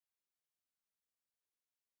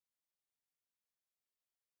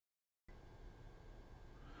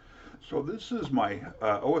So this is my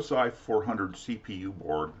OSI 400 CPU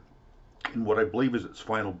board in what I believe is its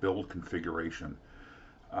final build configuration.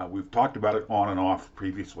 We've talked about it on and off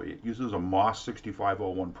previously. It uses a MOS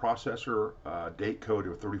 6501 processor, date code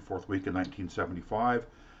of 34th week in 1975.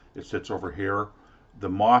 It sits over here. The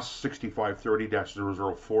MOS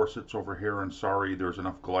 6530-004 sits over here, and sorry, there's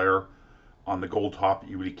enough glare on the gold top that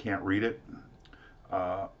you really can't read it.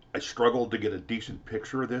 I struggled to get a decent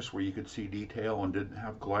picture of this where you could see detail and didn't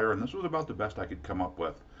have glare, and this was about the best I could come up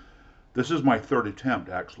with. This is my third attempt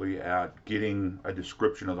actually at getting a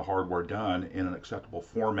description of the hardware done in an acceptable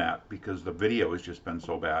format because the video has just been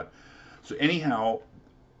so bad. So anyhow,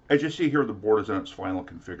 as you see here, the board is in its final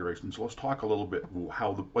configuration. So let's talk a little bit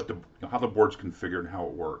how the board's configured and how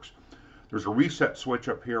it works. There's a reset switch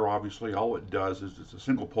up here. Obviously, all it does is it's a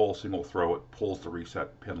single pull, single throw. It pulls the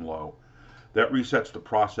reset pin low. That resets the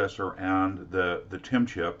processor and the TIM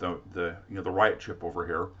chip, the Riot chip over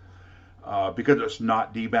here. Because it's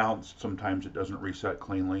not debounced, sometimes it doesn't reset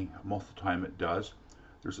cleanly. Most of the time it does.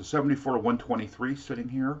 There's a 74 to 123 sitting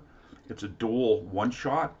here. It's a dual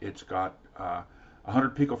one-shot. It's got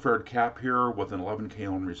 100 picofarad cap here with an 11K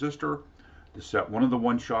ohm resistor to set one of the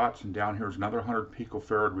one-shots, and down here is another 100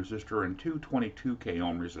 picofarad resistor and two 22K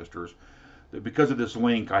ohm resistors. Because of this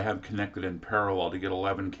link, I have connected in parallel to get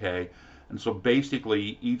 11K. And so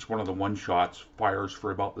basically, each one of the one-shots fires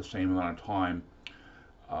for about the same amount of time.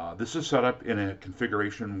 This is set up in a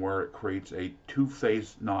configuration where it creates a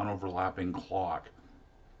two-phase non-overlapping clock.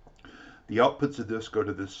 The outputs of this go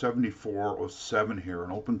to this 7407 here,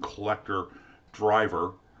 an open collector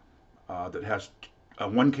driver that has a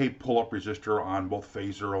 1K pull-up resistor on both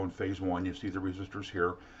phase 0 and phase 1. You see the resistors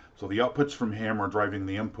here. So the outputs from him are driving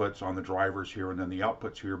the inputs on the drivers here, and then the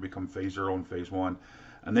outputs here become phase 0 and phase 1.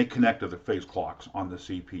 And they connect to the phase clocks on the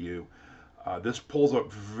CPU. This pulls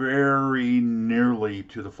up very nearly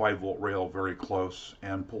to the 5-volt rail, very close,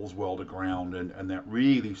 and pulls well to ground. And that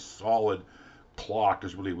really solid clock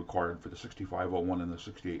is really required for the 6501 and the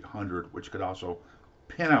 6800, which could also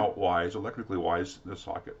pin out wise, electrically wise, the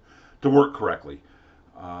socket to work correctly.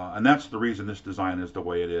 And that's the reason this design is the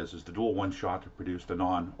way it is the dual one-shot to produce the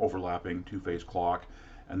non-overlapping two-phase clock,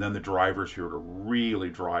 and then the drivers here to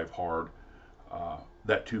really drive hard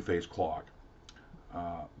that two-phase clock.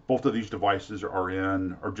 Both of these devices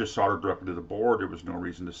are just soldered directly to the board. There was no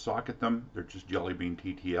reason to socket them. They're just Jelly Bean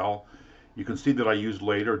TTL. You can see that I used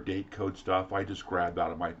later date code stuff. I just grabbed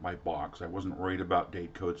out of my box. I wasn't worried about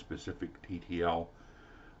date code specific TTL.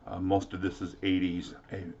 Most of this is 80s,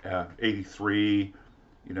 83.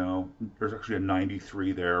 There's actually a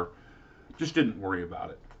 93 there. Just didn't worry about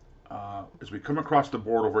it. As we come across the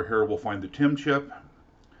board over here, we'll find the TIM chip.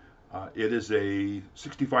 It is a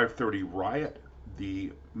 6530 Riot.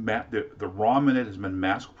 The ROM in it has been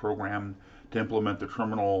mask programmed to implement the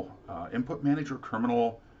terminal input manager.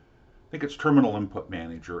 I think it's terminal input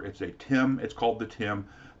manager. It's a TIM. It's called the TIM.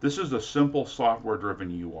 This is a simple software-driven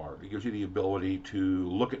UART. It gives you the ability to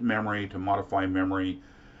look at memory, to modify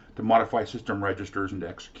system registers, and to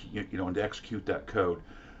execute that code.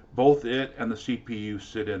 Both it and the CPU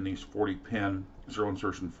sit in these 40-pin zero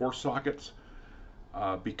insertion force sockets.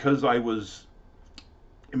 Because I was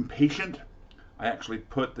impatient, I actually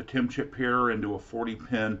put the TIM chip here into a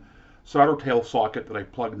 40-pin solder tail socket that I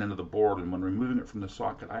plugged into the board, and when removing it from the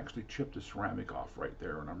socket, I actually chipped the ceramic off right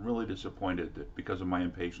there, and I'm really disappointed that because of my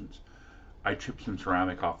impatience, I chipped some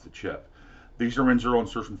ceramic off the chip. These are in zero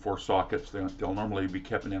insertion force sockets. They'll normally be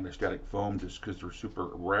kept in anti-static foam just because they're super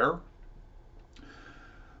rare.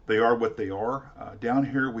 They are what they are. Down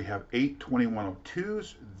here we have 8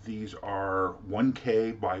 2102s. These are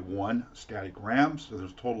 1K by 1 static RAMs, so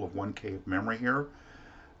there's a total of 1K of memory here.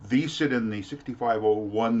 These sit in the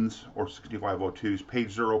 6501s or 6502s,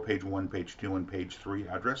 page 0, page 1, page 2, and page 3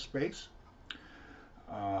 address space.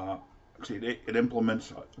 It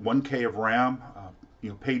implements 1K of RAM.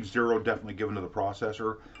 Page 0 definitely given to the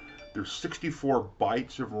processor. There's 64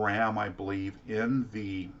 bytes of RAM, I believe, in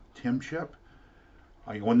the TIM chip.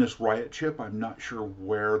 On this Riot chip, I'm not sure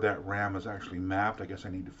where that RAM is actually mapped. I guess I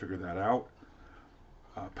need to figure that out.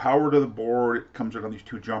 Power to the board, it comes in on these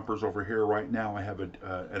two jumpers over here. Right now I have an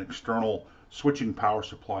external switching power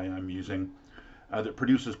supply I'm using that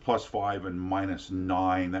produces +5 and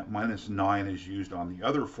 -9. That -9 is used on the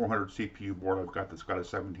other 400 CPU board I've got that's got a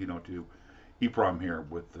 1702 EEPROM here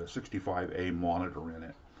with the 65A monitor in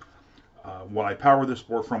it. When I power this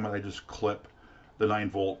board from it, I just clip the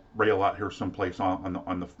 9-volt rail out here someplace on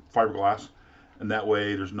the fiberglass, and that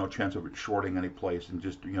way there's no chance of it shorting any place, and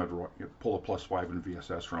just pull a +5 and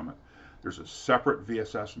VSS from it. There's a separate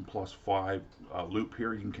VSS and +5 loop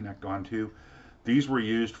here you can connect onto. These were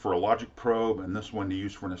used for a logic probe, and this one to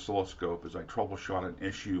use for an oscilloscope as I troubleshot an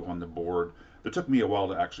issue on the board that took me a while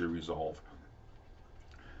to actually resolve.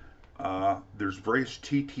 There's various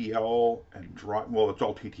TTL and well, it's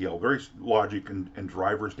all TTL, various logic and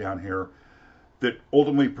drivers down here that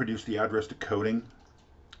ultimately produce the address decoding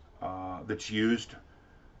that's used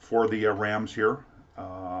for the RAMs here,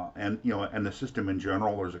 and and the system in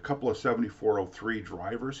general. There's a couple of 7403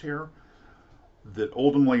 drivers here that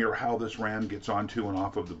ultimately are how this RAM gets onto and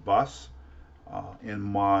off of the bus. In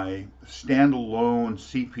my standalone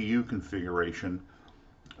CPU configuration,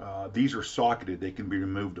 these are socketed. They can be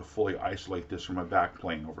removed to fully isolate this from a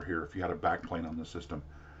backplane over here if you had a backplane on the system.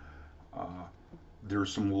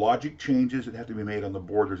 There's some logic changes that have to be made on the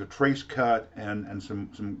board. There's a trace cut and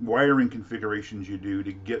some wiring configurations you do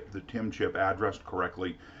to get the TIM chip addressed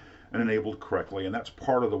correctly and enabled correctly, and that's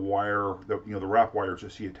part of the wire, the wrap wires you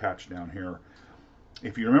see attached down here.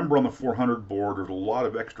 If you remember on the 400 board, there's a lot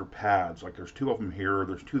of extra pads. Like there's 2 of them here,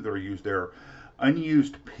 there's 2 that are used there.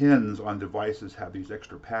 Unused pins on devices have these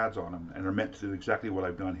extra pads on them and are meant to do exactly what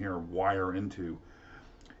I've done here, wire into.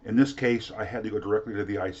 In this case, I had to go directly to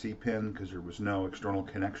the IC pin because there was no external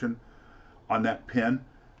connection on that pin.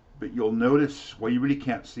 But you'll notice, well, you really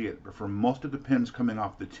can't see it, but for most of the pins coming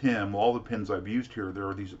off the TIM, all the pins I've used here, there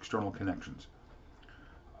are these external connections.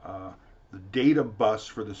 The data bus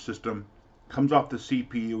for the system comes off the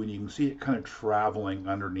CPU, and you can see it kind of traveling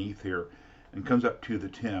underneath here and comes up to the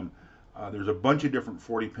TIM. There's a bunch of different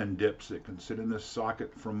 40-pin dips that can sit in this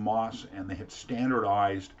socket from MOS, and they had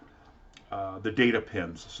standardized the data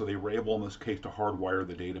pins, so they were able in this case to hardwire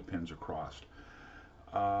the data pins across.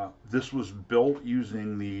 This was built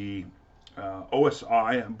using the OSI,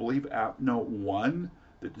 I believe, app note 1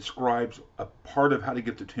 that describes a part of how to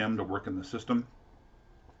get the TIM to work in the system.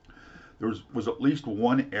 There was at least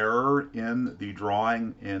one error in the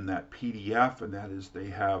drawing in that PDF, and that is they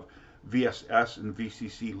have VSS and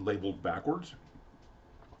VCC labeled backwards.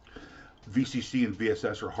 VCC and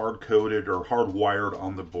VSS are hard-coded or hardwired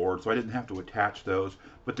on the board, so I didn't have to attach those,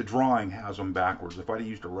 but the drawing has them backwards. If I'd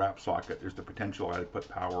used a wrap socket, there's the potential I'd put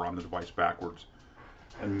power on the device backwards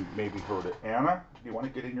and maybe hurt it. Anna, do you want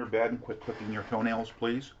to get in your bed and quit clicking your toenails,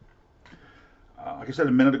 please? Like I said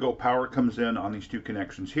a minute ago, power comes in on these 2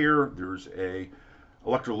 connections here. There's a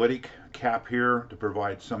electrolytic cap here to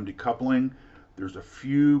provide some decoupling. There's a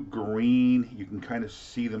few green, you can kind of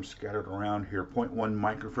see them scattered around here, 0.1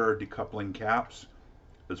 microfarad decoupling caps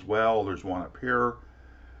as well. There's one up here.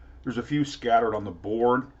 There's a few scattered on the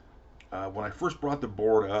board. When I first brought the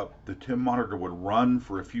board up, the TIM monitor would run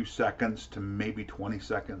for a few seconds to maybe 20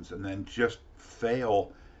 seconds and then just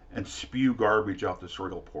fail and spew garbage out the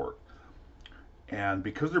serial port. And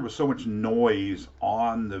because there was so much noise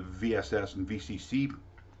on the VSS and VCC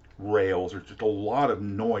rails, there's just a lot of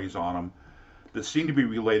noise on them that seemed to be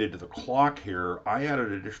related to the clock here. I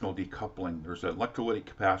added additional decoupling. There's an electrolytic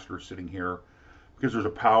capacitor sitting here because there's a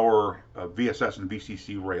power VSS and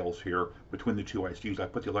VCC rails here between the 2 ICs. I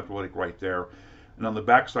put the electrolytic right there. And on the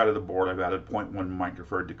back side of the board, I've added 0.1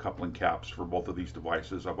 microfarad decoupling caps for both of these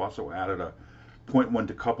devices. I've also added a 0.1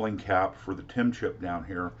 decoupling cap for the TIM chip down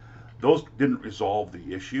here. Those didn't resolve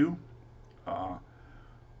the issue.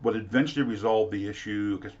 What eventually resolved the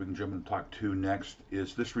issue, I guess we can jump into talk 2 next,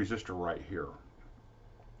 is this resistor right here.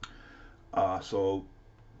 So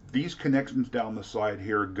these connections down the side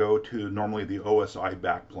here go to normally the OSI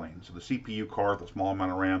backplane. So the CPU card with a small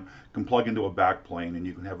amount of RAM can plug into a backplane, and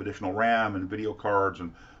you can have additional RAM and video cards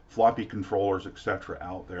and floppy controllers, etc.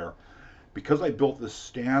 out there. Because I built this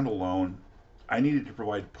standalone, I needed to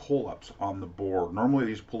provide pull-ups on the board. Normally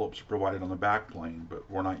these pull-ups are provided on the backplane, but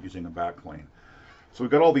we're not using a backplane. So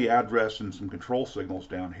we've got all the address and some control signals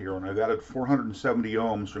down here, and I've added 470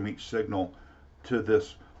 ohms from each signal to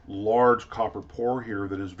this large copper pour here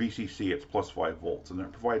that is VCC. It's plus 5 volts, and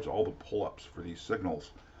that provides all the pull-ups for these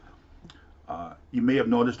signals. You may have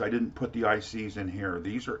noticed I didn't put the ICs in here.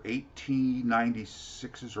 These are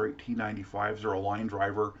 1896s or 1895s. They're a line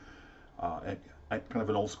driver, kind of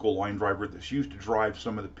an old school line driver that's used to drive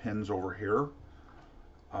some of the pins over here.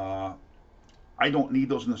 I don't need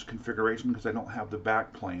those in this configuration because I don't have the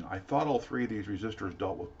back plane. I thought all 3 of these resistors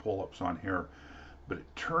dealt with pull-ups on here, but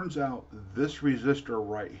it turns out this resistor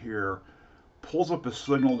right here pulls up a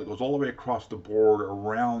signal that goes all the way across the board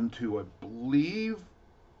around to, I believe,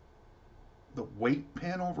 the weight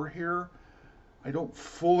pin over here. I don't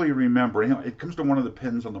fully remember. It comes to one of the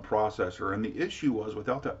pins on the processor, and the issue was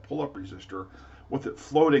without that pull-up resistor, with it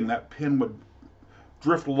floating, that pin would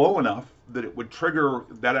drift low enough that it would trigger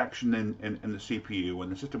that action in the CPU,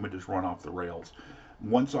 and the system would just run off the rails.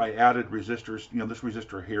 Once I added resistors, this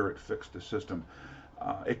resistor here, it fixed the system.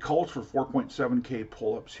 It calls for 4.7K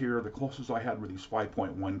pull-ups here. The closest I had were these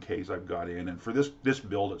 5.1Ks I've got in, and for this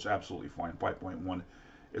build, it's absolutely fine. 5.1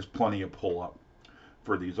 is plenty of pull-up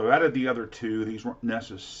for these. I've added the other two. These weren't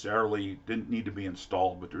necessarily, didn't need to be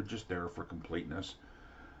installed, but they're just there for completeness.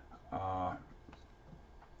 Other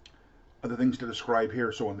things to describe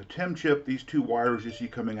here. So on the TIM chip, these two wires you see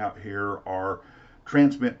coming out here are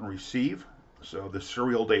transmit and receive. So the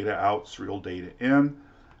serial data out, serial data in.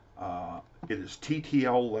 It is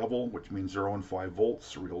TTL level, which means 0 and 5 volts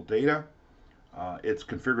serial data. It's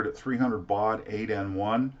configured at 300 baud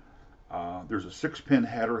 8N1. There's a 6-pin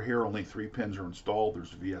header here, only 3 pins are installed.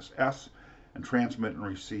 There's VSS and transmit and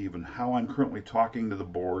receive. And how I'm currently talking to the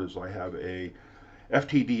board is I have a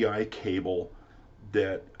FTDI cable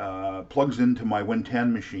that plugs into my Win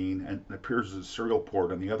 10 machine and appears as a serial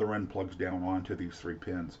port, and the other end plugs down onto these 3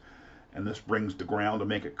 pins. And this brings the ground to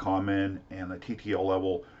make it common, and the TTL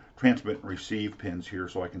level transmit and receive pins here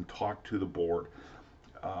so I can talk to the board.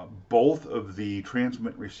 Both of the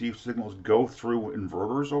transmit and receive signals go through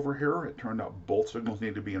inverters over here. It turned out both signals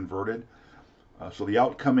need to be inverted. So the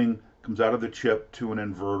outcoming comes out of the chip to an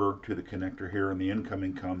inverter to the connector here, and the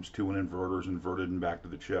incoming comes to an inverter, is inverted and back to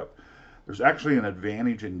the chip. There's actually an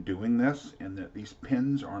advantage in doing this in that these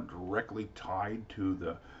pins aren't directly tied to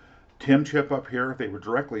the TIM chip up here. If they were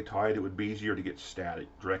directly tied, it would be easier to get static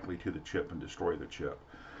directly to the chip and destroy the chip.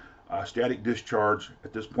 Static discharge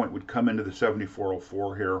at this point would come into the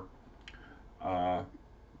 7404 here.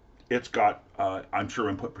 It's got, I'm sure,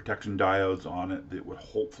 input protection diodes on it that would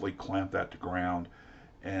hopefully clamp that to ground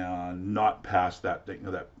and not pass that,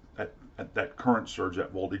 that current surge,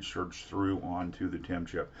 that voltage surge through onto the TIM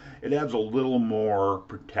chip. It adds a little more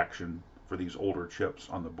protection for these older chips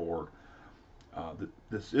on the board.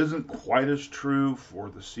 This isn't quite as true for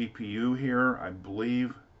the CPU here. I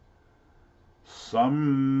believe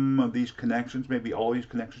some of these connections, maybe all these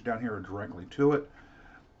connections down here, are directly to it.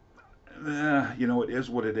 You know, it is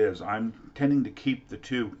what it is. I'm tending to keep the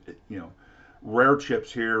two, rare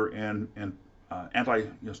chips here and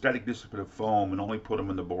static dissipative foam, and only put them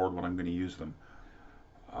in the board when I'm going to use them.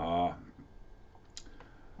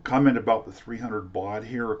 Comment about the 300 baud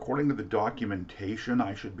here. According to the documentation,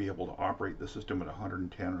 I should be able to operate the system at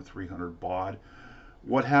 110 or 300 baud.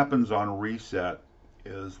 What happens on reset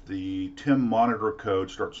is the TIM monitor code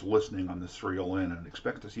starts listening on the serial in and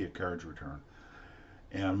expects to see a carriage return.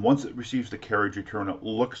 And once it receives the carriage return, it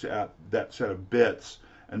looks at that set of bits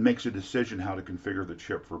and makes a decision how to configure the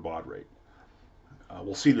chip for baud rate.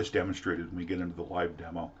 We'll see this demonstrated when we get into the live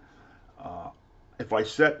demo. If I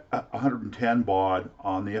set 110 baud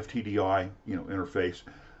on the FTDI interface,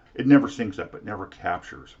 it never syncs up, it never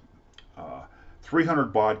captures. 300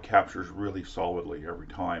 baud captures really solidly every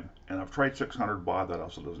time, and I've tried 600 baud, that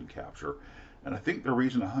also doesn't capture. And I think the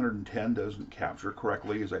reason 110 doesn't capture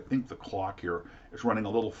correctly is I think the clock here is running a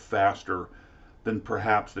little faster than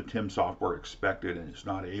perhaps the TIM software expected, and it's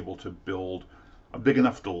not able to build a big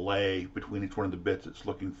enough delay between each one of the bits it's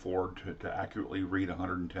looking for to accurately read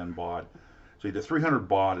 110 baud. So the 300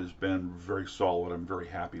 baud has been very solid. I'm very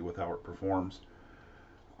happy with how it performs.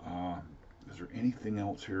 Is there anything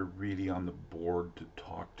else here really on the board to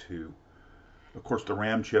talk to? Of course, the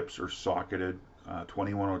RAM chips are socketed,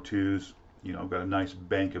 2102s. I've got a nice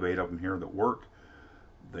bank of 8 of them here that work.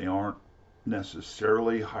 They aren't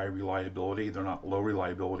necessarily high reliability. They're not low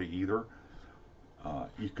reliability either.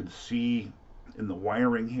 You can see in the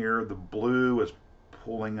wiring here, the blue is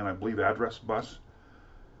pulling in, I believe, address bus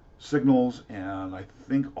signals, and I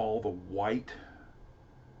think all the white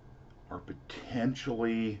are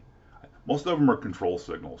potentially, most of them are control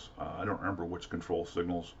signals. I don't remember which control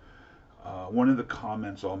signals. One of the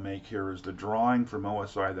comments I'll make here is the drawing from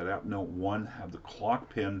OSI that app note 1 have the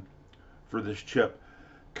clock pin for this chip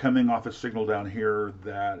coming off a signal down here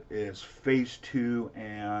that is phase 2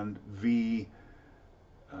 and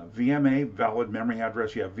VMA, valid memory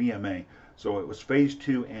address, VMA. So it was phase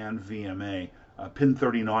 2 and VMA, pin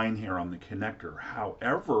 39 here on the connector.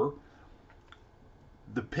 However,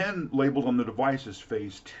 the pin labeled on the device is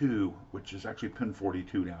phase 2, which is actually pin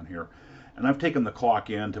 42 down here. And I've taken the clock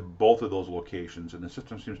in to both of those locations, and the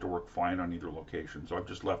system seems to work fine on either location. So I've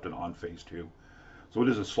just left it on phase 2. So it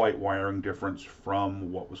is a slight wiring difference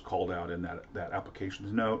from what was called out in that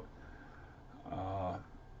applications note.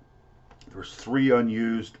 There's 3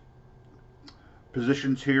 unused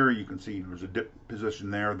positions here. You can see there's a dip position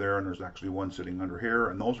there, and there's actually one sitting under here.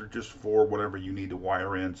 And those are just for whatever you need to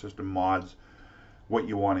wire in, system mods, what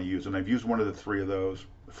you want to use. And I've used one of the 3 of those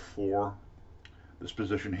for this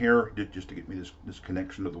position here, just to get me this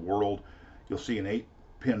connection to the world. You'll see an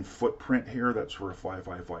 8-pin footprint here. That's for a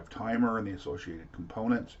 555 timer and the associated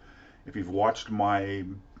components. If you've watched my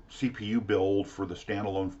CPU build for the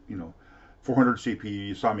standalone, 400 CPU,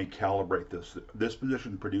 you saw me calibrate this. This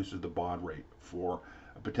position produces the baud rate for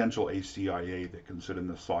a potential ACIA that can sit in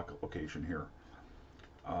this socket location here.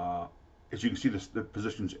 As you can see, the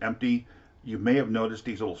position's empty. You may have noticed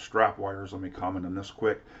these little strap wires. Let me comment on this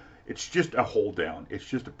quick. It's just a hold down. It's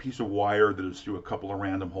just a piece of wire that is through a couple of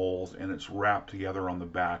random holes, and it's wrapped together on the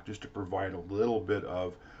back just to provide a little bit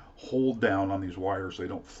of hold down on these wires so they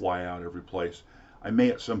don't fly out every place. I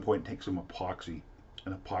may at some point take some epoxy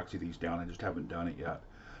and epoxy these down. I just haven't done it yet.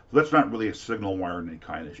 So that's not really a signal wire in any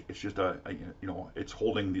kind. It's just it's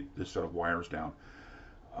holding this set of wires down.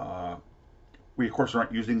 We of course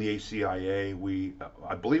aren't using the ACIA.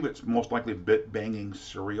 I believe it's most likely bit banging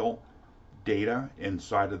serial data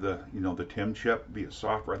inside of the the TIM chip via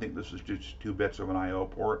software. I think this is just 2 bits of an I/O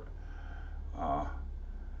port.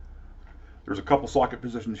 There's a couple socket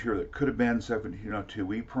positions here that could have been 1702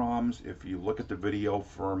 EEPROMs. If you look at the video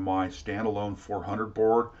for my standalone 400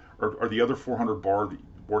 board, or the other 400 board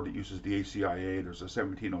that uses the ACIA, there's a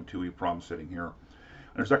 1702 EEPROM sitting here.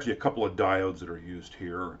 And there's actually a couple of diodes that are used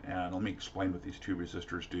here, and let me explain what these 2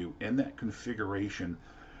 resistors do. In that configuration,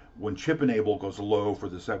 when chip enable goes low for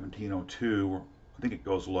the 1702, I think it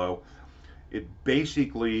goes low, it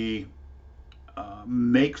basically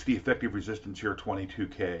makes the effective resistance here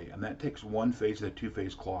 22K, and that takes one phase of the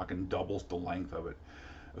 2-phase clock and doubles the length of it,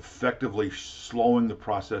 effectively slowing the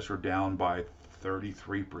processor down by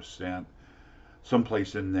 33%,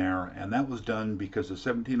 someplace in there. And that was done because the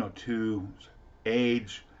 1702's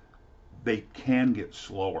age, they can get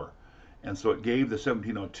slower, and so it gave the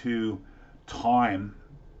 1702 time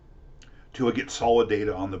to get solid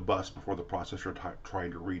data on the bus before the processor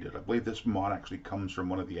tried to read it. I believe this mod actually comes from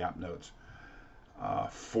one of the app notes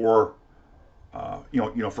from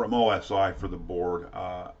OSI for the board.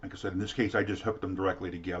 Like I said, in this case, I just hooked them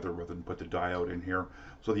directly together rather than put the diode in here,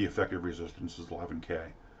 so the effective resistance is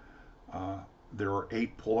 11K. There are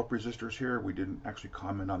 8 pull-up resistors here. We didn't actually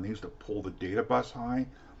comment on these that pull the data bus high.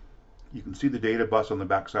 You can see the data bus on the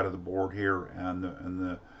back side of the board here, and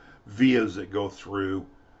the vias that go through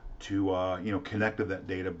to connect to that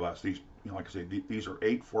data bus. These, like I say, these are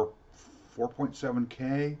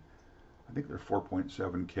 4.7K. I think they're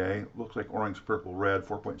 4.7K. Looks like orange, purple, red.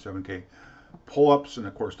 4.7K pull-ups, and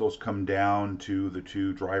of course those come down to the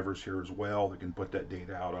 2 drivers here as well that can put that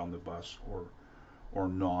data out on the bus or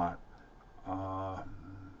not.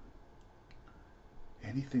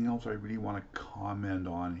 Anything else I really want to comment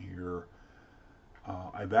on here?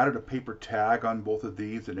 I've added a paper tag on both of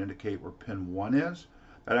these that indicate where pin 1 is.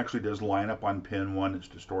 That actually does line up on pin 1. It's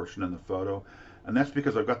distortion in the photo, and that's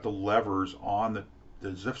because I've got the levers on the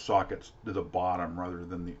ZIF sockets to the bottom rather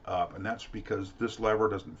than the up, and that's because this lever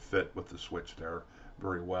doesn't fit with the switch there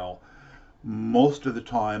very well. Most of the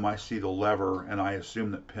time I see the lever and I assume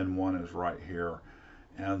that pin 1 is right here,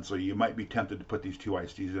 and so you might be tempted to put these 2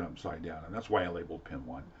 ICs in upside down, and that's why I labeled pin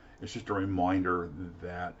 1. It's just a reminder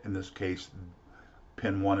that in this case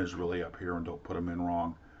pin 1 is really up here, and don't put them in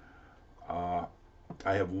wrong.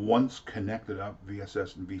 I have once connected up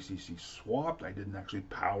VSS and VCC swapped. I didn't actually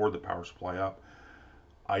power the power supply up.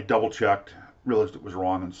 I double checked, realized it was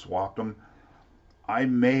wrong, and swapped them. I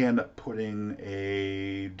may end up putting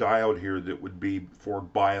a diode here that would be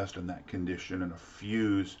forward biased in that condition, and a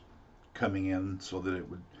fuse coming in so that it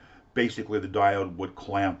would, basically the diode would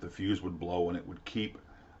clamp, the fuse would blow, and it would keep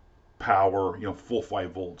power, full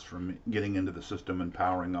 5 volts from getting into the system and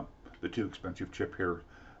powering up the too expensive chip here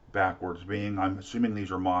backwards. I'm assuming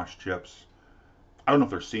these are MOS chips. I don't know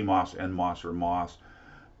if they're CMOS, NMOS, or MOS,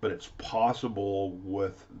 but it's possible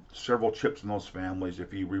with several chips in those families,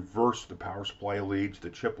 if you reverse the power supply leads, the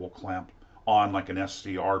chip will clamp on like an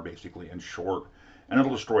SCR basically and short, and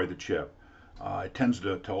it'll destroy the chip. It tends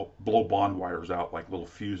to blow bond wires out like little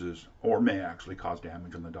fuses, or may actually cause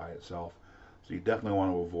damage on the die itself. So you definitely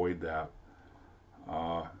want to avoid that.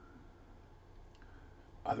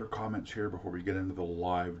 Other comments here before we get into the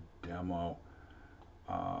live demo.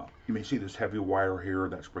 You may see this heavy wire here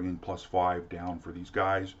that's bringing +5 down for these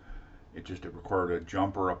guys. It required a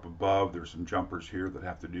jumper up above. There's some jumpers here that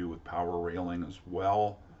have to do with power railing as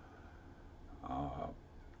well.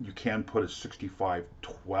 You can put a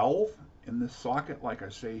 6512 in this socket, like I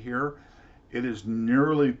say here. It is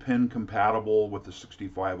nearly pin compatible with the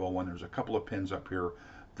 6501. There's a couple of pins up here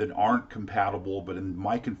that aren't compatible, but in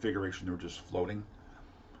my configuration they're just floating.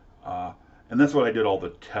 And that's what I did all the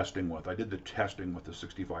testing with. I did the testing with the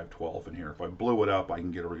 6512 in here. If I blew it up, I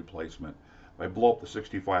can get a replacement. If I blow up the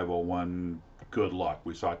 6501, good luck.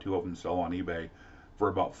 We saw 2 of them sell on eBay for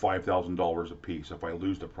about $5,000 a piece. If I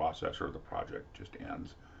lose the processor, the project just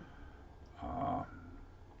ends.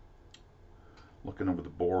 Looking over the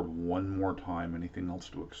board one more time. Anything else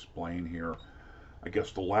to explain here? I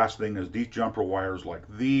guess the last thing is these jumper wires like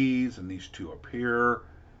these, and these two up here,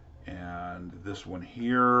 and this one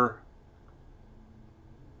here.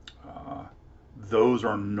 Those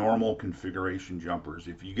are normal configuration jumpers.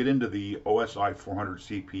 If you get into the OSI 400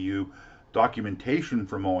 CPU documentation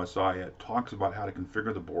from OSI, it talks about how to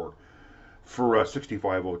configure the board for a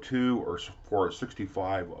 6502 or for a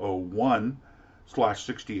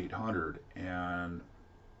 6501/6800. And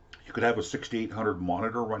you could have a 6800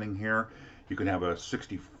 monitor running here. You can have a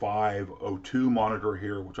 6502 monitor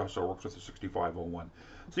here, which also works with the 6501.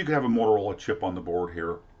 So you can have a Motorola chip on the board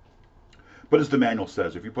here. But as the manual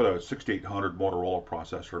says, if you put a 6800 Motorola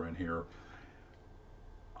processor in here,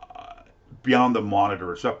 beyond the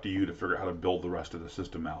monitor, it's up to you to figure out how to build the rest of the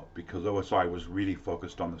system out, because OSI was really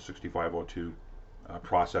focused on the 6502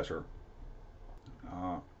 processor.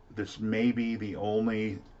 This may be the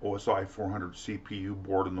only OSI 400 CPU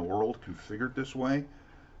board in the world configured this way,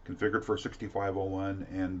 configured for 6501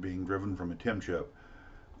 and being driven from a TIM chip.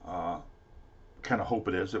 Kind of hope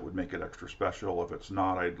it is. It would make it extra special. If it's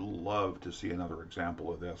not, I'd love to see another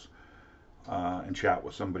example of this and chat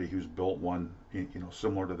with somebody who's built one,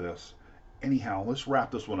 similar to this. Anyhow, let's wrap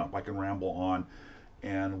this one up. I can ramble on,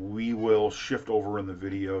 and we will shift over in the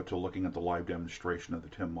video to looking at the live demonstration of the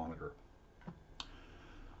TIM monitor.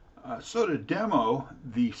 So to demo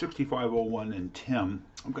the 6501 and TIM,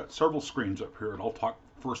 I've got several screens up here, and I'll talk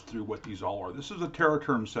first through what these all are. This is a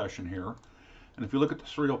TerraTerm session here. And if you look at the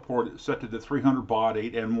serial port, it's set to the 300 baud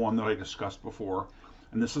 8N1 that I discussed before.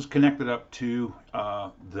 And this is connected up to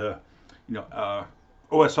the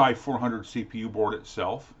OSI 400 CPU board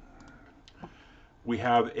itself. We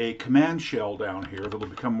have a command shell down here that will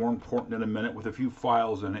become more important in a minute with a few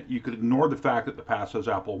files in it. You could ignore the fact that the path says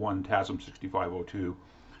Apple I TASM 6502.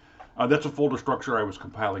 That's a folder structure I was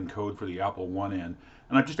compiling code for the Apple I in.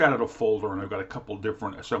 And I just added a folder, and I've got a couple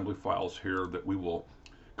different assembly files here that we will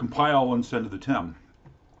compile and send to the TIM.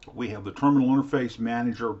 We have the terminal interface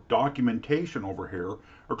manager documentation over here,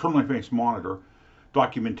 or terminal interface monitor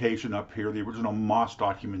documentation up here, the original MOS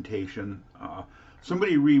documentation.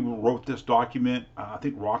 Somebody rewrote this document, I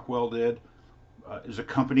think Rockwell did, is a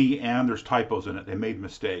company, and there's typos in it. They made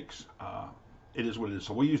mistakes. It is what it is.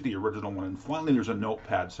 So we use the original one. And finally, there's a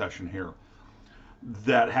notepad session here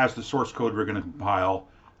that has the source code we're going to compile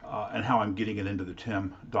and how I'm getting it into the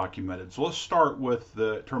TIM documented. So let's start with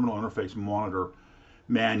the terminal interface monitor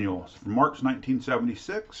manual. It's from March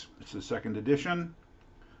 1976. It's the second edition.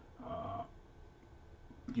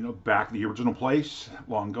 Back the original place,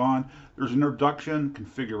 long gone. There's an introduction,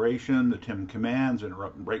 configuration, the TIM commands,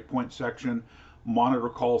 interrupt and breakpoint section, monitor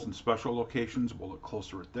calls and special locations. We'll look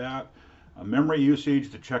closer at that. Memory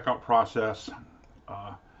usage, the checkout process,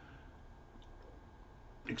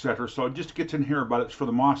 etc. So it just gets in here about it's for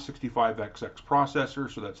the MOS 65XX processor.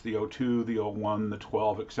 So that's the 02, the 01, the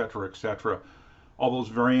 12, etc., etc. All those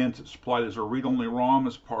variants. It's supplied as a read-only ROM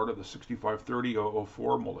as part of the 6530-004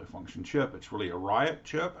 multifunction chip. It's really a Riot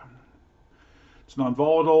chip. It's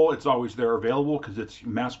non-volatile. It's always there available because it's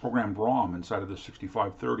mass-programmed ROM inside of the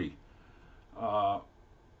 6530.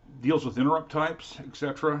 Deals with interrupt types,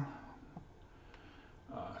 etc.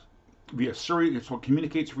 Via serial, it's what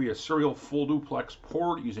communicates via serial full duplex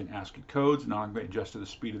port using ASCII codes, not adjust to the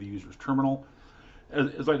speed of the user's terminal.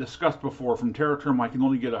 As I discussed before, from TerraTerm, I can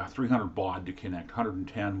only get a 300 baud to connect.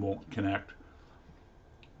 110 won't connect.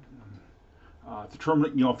 The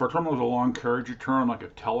terminal, if our terminal is a long carriage return, like a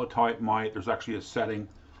teletype might, there's actually a setting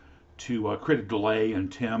to create a delay in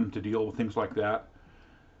TIM to deal with things like that.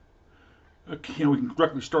 We can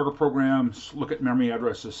directly start our programs, look at memory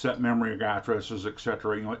addresses, set memory addresses,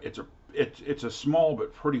 etc. It's a small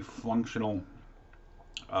but pretty functional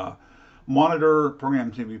monitor.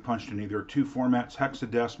 Programs can be punched in either two formats,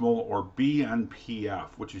 hexadecimal or BNPF,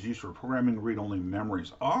 which is used for programming read-only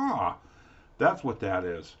memories. That's what that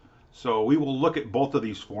is. So we will look at both of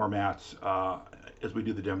these formats as we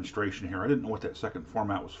do the demonstration here. I didn't know what that second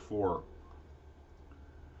format was for.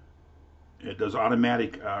 It does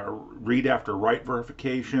automatic read after write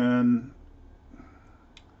verification.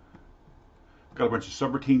 Got a bunch of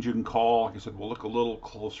subroutines you can call. Like I said, we'll look a little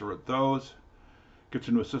closer at those. Gets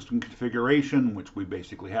into a system configuration, which we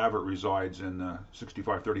basically have. It resides in the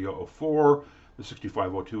 6530-004. The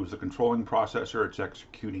 6502 is the controlling processor. It's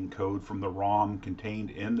executing code from the ROM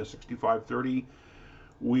contained in the 6530.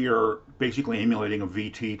 We are basically emulating a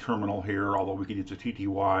VT terminal here, although we could use a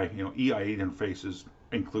TTY. EI8 interfaces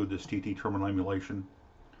include this TT terminal emulation.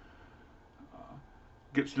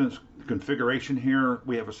 Gets to this configuration here.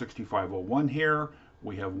 We have a 6501 here.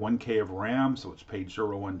 We have 1K of RAM, so it's page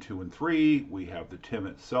 0, 1, 2, and 3. We have the TIM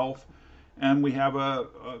itself. And we have like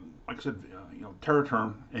I said,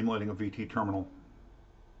 teraterm emulating a VT terminal.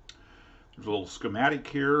 There's a little schematic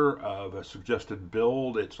here of a suggested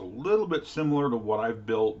build. It's a little bit similar to what I've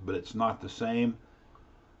built, but it's not the same.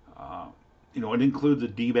 It includes a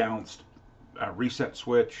debalanced reset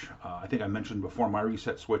switch. I think I mentioned before, my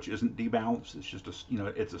reset switch isn't debalanced. It's just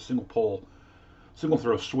it's a single pole, single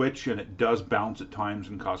throw switch, and it does bounce at times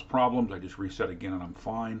and cause problems. I just reset again and I'm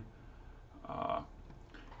fine.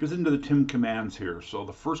 Goes into the TIM commands here. So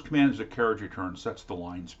the first command is a carriage return, sets the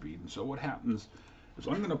line speed. And so what happens is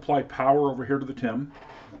I'm going to apply power over here to the TIM.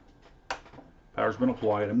 Power's been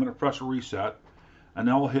applied. I'm going to press a reset, and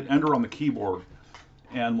now I'll hit enter on the keyboard,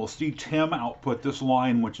 and we'll see TIM output this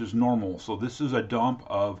line, which is normal. So this is a dump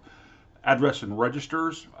of address and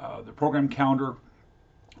registers, the program counter,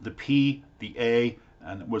 the P, the A,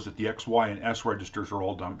 and was it the X, Y, and S registers are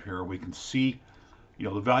all dumped here. We can see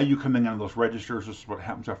the value coming out of those registers. This is what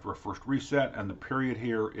happens after a first reset, and the period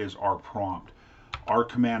here is our prompt. R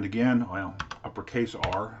command again, well, uppercase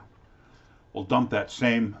R, will dump that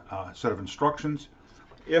same set of instructions.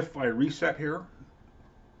 If I reset here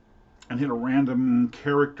and hit a random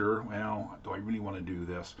character, well, do I really want to do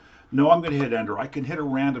this? No, I'm going to hit enter. I can hit a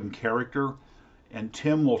random character, and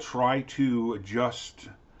TIM will try to adjust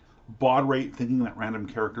baud rate thinking that random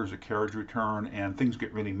character is a carriage return, and things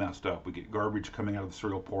get really messed up. We get garbage coming out of the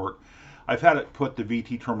serial port. I've had it put the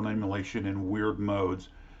VT terminal emulation in weird modes,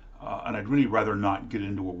 and I'd really rather not get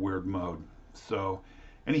into a weird mode. So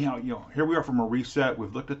anyhow, here we are from a reset.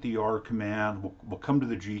 We've looked at the R command. We'll come to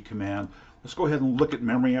the G command. Let's go ahead and look at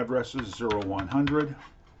memory addresses 0100.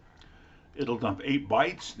 It'll dump 8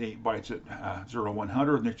 bytes, the 8 bytes at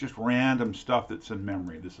 0100, and it's just random stuff that's in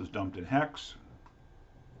memory. This is dumped in hex.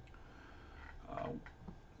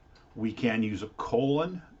 We can use a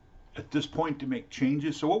colon at this point to make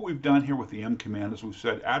changes. So what we've done here with the M command is we've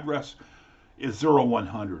said address is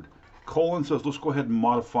 0100. Colon says let's go ahead and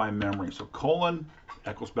modify memory. So colon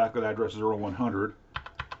echoes back that address 0100,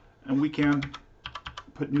 and we can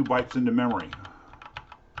put new bytes into memory.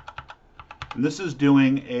 And this is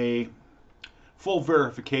doing a full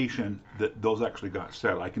verification that those actually got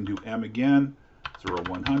set. I can do M again,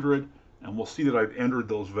 0100, and we'll see that I've entered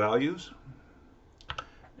those values.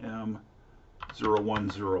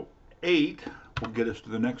 M0108 will get us to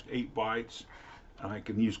the next 8 bytes, and I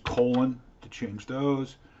can use colon to change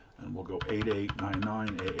those, and we'll go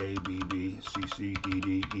 8899 AA BB CC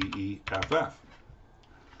DD EE FF.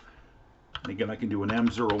 And again, I can do an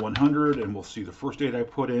M0100, and we'll see the first 8 I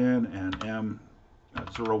put in, and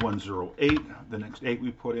M0108, the next 8 we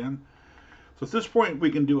put in. So at this point, we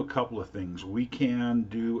can do a couple of things. We can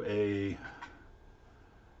do a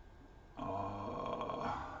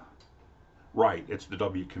write. It's the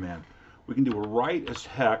W command. We can do a write as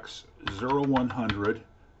hex 0100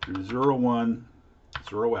 through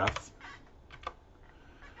 010F.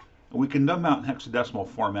 And we can dump out in hexadecimal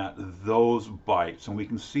format those bytes. And we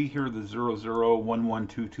can see here the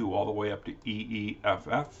 001122 all the way up to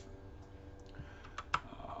EEFF.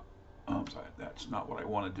 I'm sorry, that's not what I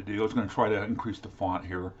wanted to do. I was going to try to increase the font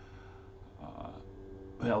here.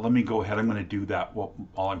 Well, let me go ahead. I'm going to do that while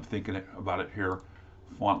I'm thinking about it here.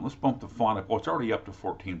 Font. Let's bump the font up. Well, it's already up to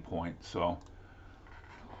 14 points. So,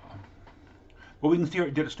 but we can see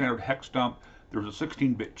it did a standard hex dump. There's a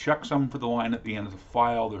 16-bit checksum for the line at the end of the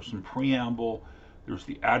file. There's some preamble. There's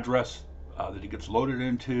the address that it gets loaded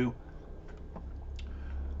into.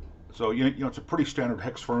 So it's a pretty standard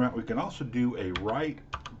hex format. We can also do a write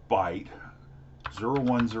byte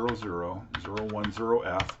 0100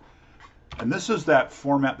 010F, and this is that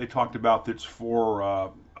format they talked about that's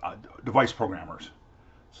for device programmers.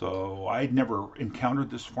 So I'd never encountered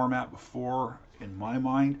this format before in my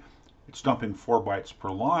mind. It's dumping 4 bytes per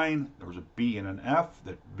line. There's a B and an F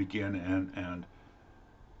that begin and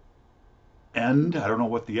end. I don't know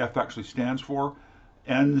what the F actually stands for.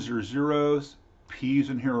 N's are zeros. P's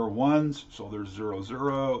in here are ones. So there's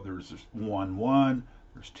 00, there's 11,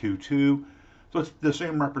 there's 22. So it's the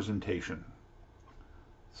same representation.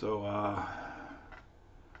 So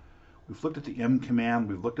we've looked at the M command.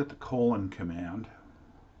 We've looked at the colon command.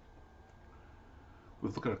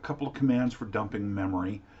 We've looked at a couple of commands for dumping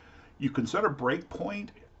memory. You can set a breakpoint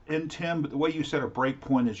in TIM, but the way you set a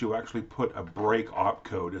breakpoint is you actually put a break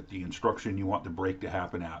opcode at the instruction you want the break to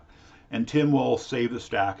happen at. And TIM will save the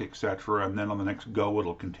stack, etc., and then on the next go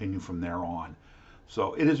it'll continue from there on.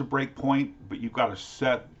 So it is a breakpoint, but you've got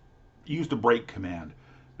to use the break command,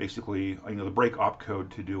 basically, the break opcode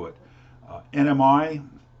to do it. NMI,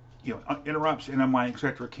 interrupts, NMI,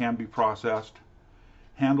 etc., can be processed,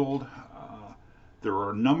 handled. There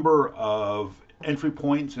are a number of entry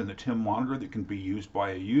points in the TIM monitor that can be used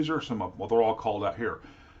by a user. Some of, well, they're all called out here.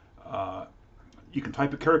 You can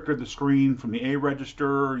type a character to the screen from the A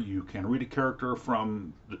register. You can read a character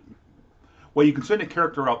from the, well, you can send a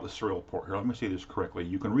character out the serial port. Here, let me say this correctly.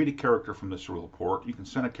 You can read a character from the serial port. You can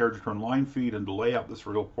send a carriage return line feed and delay out the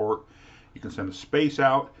serial port. You can send a space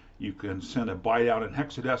out. You can send a byte out in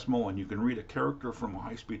hexadecimal, and you can read a character from a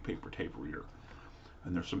high-speed paper tape reader.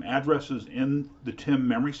 And there's some addresses in the TIM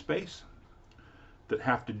memory space that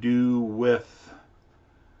have to do with,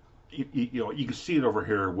 you know, you can see it over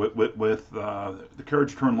here with the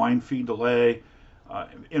carriage return line feed delay,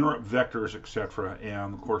 interrupt vectors, etc.,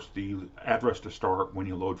 and of course the address to start when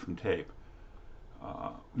you load from tape.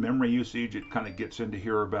 Memory usage, it kind of gets into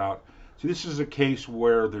here about, so this is a case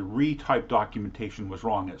where the retype documentation was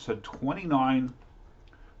wrong. It said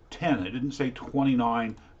 2910, it didn't say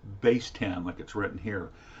 29 base 10 like it's written here.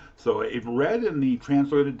 So it read in the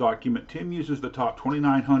translated document, TIM uses the top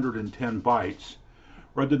 2910 bytes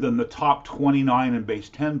rather than the top 29 and base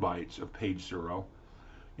 10 bytes of page 0.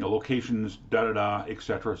 You know, locations, da-da-da,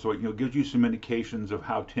 etc. So it, you know, gives you some indications of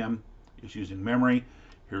how TIM is using memory.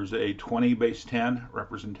 Here's a 20 base 10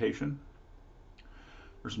 representation.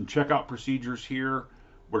 There's some checkout procedures here.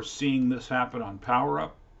 We're seeing this happen on power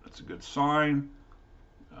up. That's a good sign.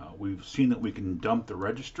 We've seen that we can dump the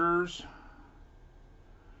registers.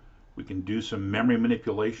 We can do some memory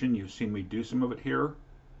manipulation. You've seen me do some of it here.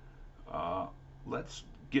 Let's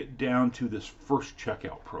get down to this first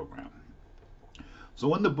checkout program.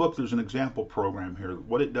 So in the book, there's an example program here.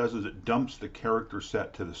 What it does is it dumps the character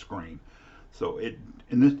set to the screen. So it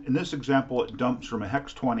in this example, it dumps from a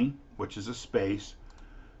hex 20, which is a space,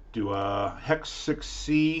 to a hex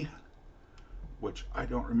 6C, which I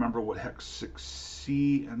don't remember what hex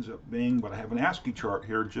 6C ends up being, but I have an ASCII chart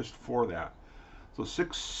here just for that. So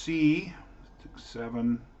 6C,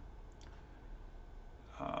 67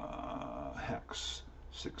 hex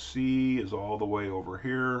 6C is all the way over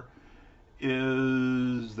here.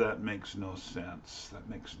 That makes no sense. That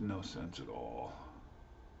makes no sense at all.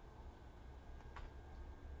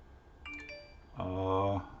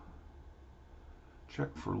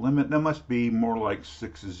 Check for limit. That must be more like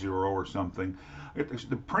 60 or something.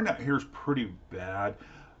 The printout here is pretty bad.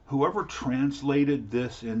 Whoever translated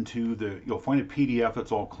this into the, you'll find a PDF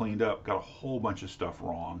that's all cleaned up, got a whole bunch of stuff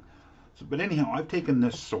wrong. So, but anyhow, I've taken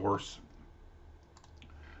this source.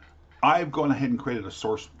 I've gone ahead and created a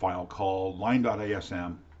source file called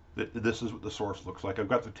line.asm. This is what the source looks like. I've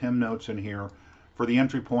got the TIM notes in here for the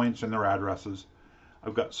entry points and their addresses.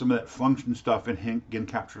 I've got some of that function stuff again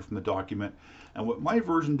captured from the document. And what my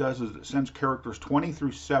version does is it sends characters 20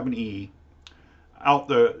 through 7E out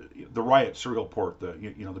the riot serial port, the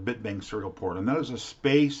bitbang serial port, and that is a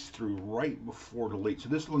space through right before delete. So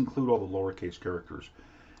this will include all the lowercase characters.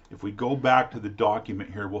 If we go back to the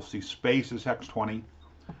document here, we'll see space is hex 20,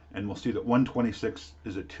 and we'll see that 126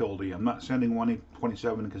 is a tilde. I'm not sending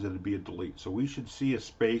 127 because it would be a delete. So we should see a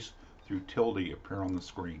space through tilde appear on the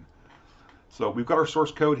screen. So we've got our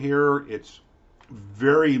source code here. It's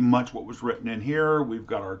very much what was written in here. We've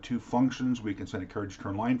got our two functions. We can send a carriage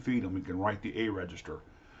return line feed, and we can write the A register.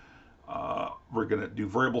 We're going to do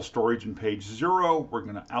variable storage in page 0. We're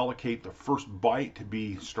going to allocate the first byte to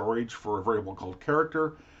be storage for a variable called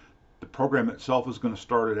character. The program itself is going to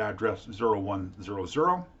start at address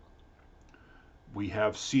 0100. We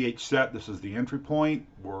have CH set. This is the entry point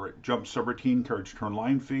where it jumps subroutine carriage return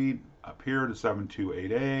line feed up here to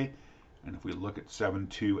 728A. And if we look at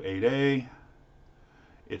 728A,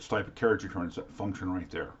 it's type of carriage return. It's that function right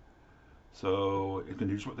there. So it can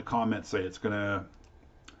do just what the comments say. It's going to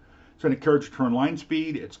send a carriage return line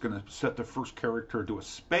speed. It's going to set the first character to a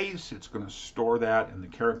space. It's going to store that in the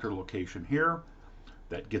character location here.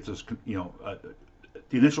 That gets us, the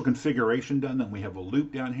initial configuration done. Then we have a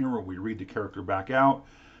loop down here where we read the character back out.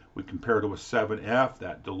 We compare to a 7F,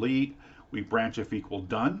 that delete. We branch if equal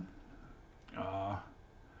done.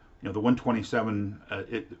 The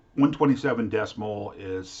 127 decimal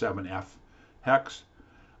is 7F hex.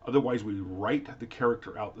 Otherwise, we write the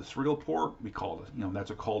character out the serial port. We call it,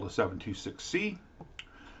 that's a call to 726C.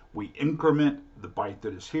 We increment the byte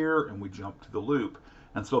that is here, and we jump to the loop.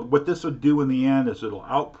 And so what this will do in the end is it'll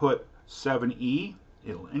output 7E.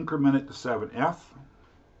 It'll increment it to 7F.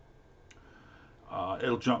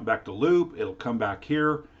 It'll jump back to loop. It'll come back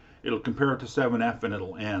here. It'll compare it to 7F, and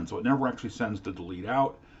it'll end. So it never actually sends the delete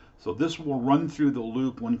out. So this will run through the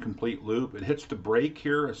loop, one complete loop. It hits the break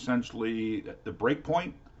here, essentially at the break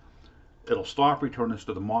point. It'll stop, return this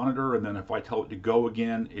to the monitor, and then if I tell it to go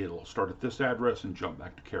again, it'll start at this address and jump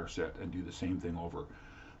back to char set and do the same thing over.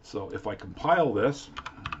 So if I compile this,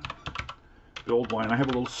 build line, I have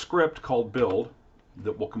a little script called build.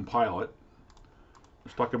 that will compile it.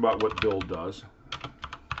 Let's talk about what build does.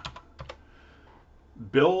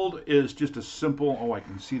 Build is just a simple, oh, I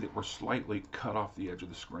can see that we're slightly cut off the edge of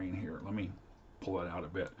the screen here. Let me pull that out a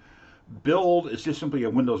bit. Build is just simply a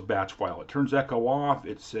Windows batch file. It turns echo off.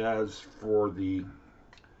 It says for the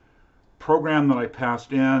program that I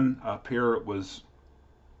passed in up here, it was,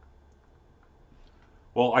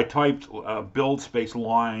 well, I typed build space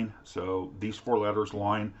line, so these 4 letters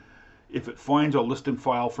line. If it finds a listing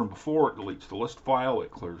file from before, it deletes the list file,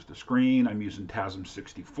 it clears the screen. I'm using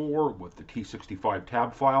TASM64 with the T65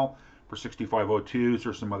 tab file for 6502s.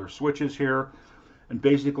 There's some other switches here. And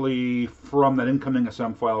basically, from that incoming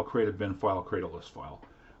SM file, create a bin file, create a list file.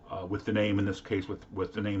 With the name, in this case,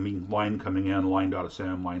 with the naming line coming in,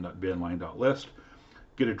 line.sm, line.bin, line.list.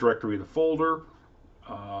 Get a directory of the folder.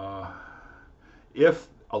 If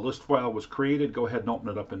a list file was created, go ahead and open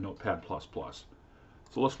it up in Notepad++.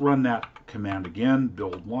 So let's run that command again,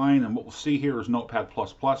 build line, and what we'll see here is Notepad++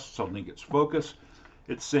 suddenly gets focus.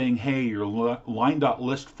 It's saying, hey, your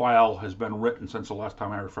line.list file has been written since the last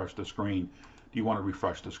time I refreshed the screen. Do you want to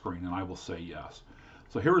refresh the screen? And I will say yes.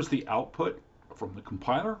 So here is the output from the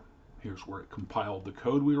compiler. Here's where it compiled the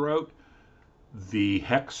code we wrote, the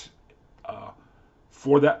hex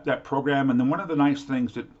for that program. And then one of the nice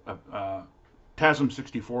things that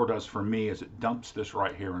TASM64 does for me is it dumps this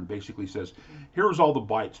right here and basically says, here's all the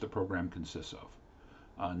bytes the program consists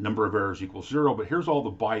of. Number of errors equals 0, but here's all the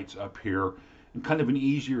bytes up here in kind of an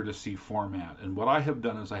easier to see format. And what I have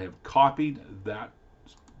done is I have copied that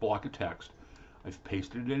block of text. I've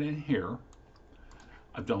pasted it in here.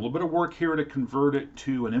 I've done a little bit of work here to convert it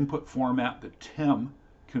to an input format that Tim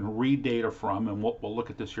can read data from, and we'll look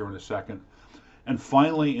at this here in a second. And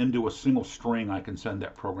finally, into a single string, I can send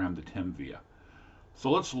that program to Tim via. So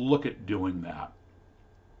let's look at doing that.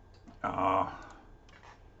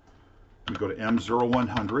 We go to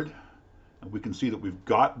M0100, and we can see that we've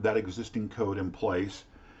got that existing code in place.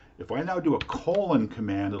 If I now do a colon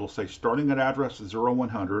command, it'll say starting at address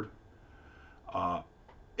 0100,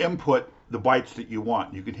 input the bytes that you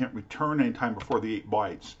want. You can hit return anytime before the 8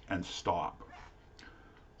 bytes and stop.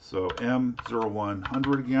 So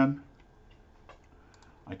M0100 again.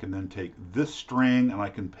 I can then take this string and I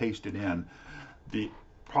can paste it in. The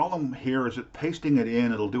problem here is that pasting it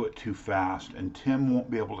in, it'll do it too fast, and Tim won't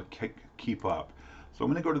be able to keep up. So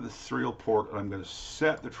I'm going to go to the serial port, and I'm going to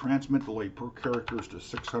set the transmit delay per characters to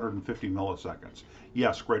 650 milliseconds.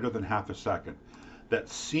 Yes, greater than half a second. That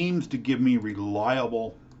seems to give me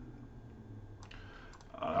reliable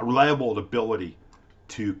ability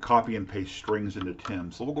to copy and paste strings into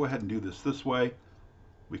Tim. So we'll go ahead and do this way.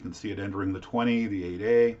 We can see it entering the 20, the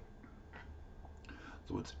 8A.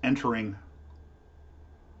 So it's entering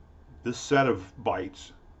this set of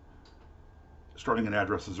bytes, starting at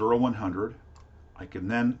address 0100. I can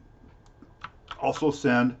then also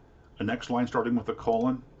send a next line starting with a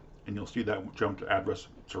colon, and you'll see that jump to address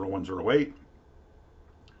 0108.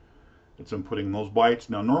 It's inputting those bytes.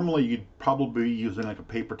 Now, normally you'd probably be using like a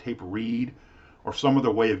paper tape read or some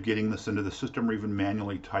other way of getting this into the system, or even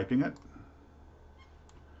manually typing it.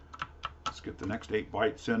 Let's get the next 8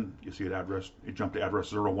 bytes in. You see it jumped to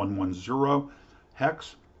address 0110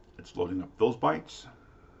 hex. It's loading up those bytes.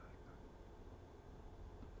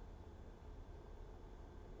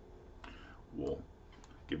 We'll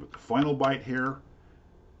give it the final byte here,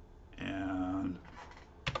 and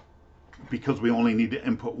because we only need to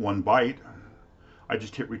input 1 byte, I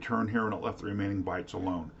just hit return here and it left the remaining bytes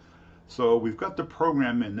alone. So we've got the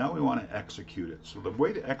program in. Now we want to execute it. So the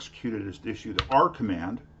way to execute it is to issue the R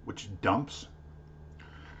command, which dumps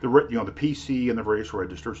the PC and the various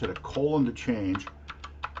registers, hit a colon to change,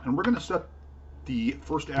 and we're going to set the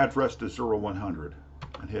first address to 0100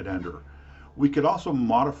 and hit enter. We could also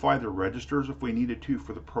modify the registers if we needed to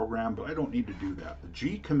for the program, but I don't need to do that. The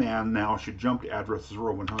G command now should jump to address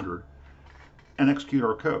 0100 and execute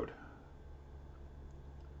our code.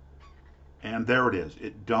 And there it is.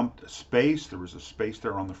 It dumped a space. There was a space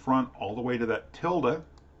there on the front all the way to that tilde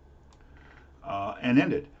and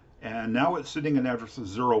ended. And now it's sitting at address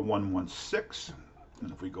 0116.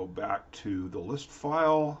 And if we go back to the list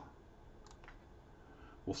file,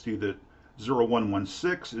 we'll see that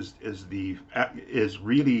 0116 is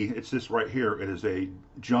really, it's this right here. It is a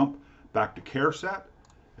jump back to char set.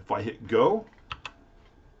 If I hit go,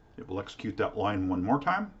 it will execute that line one more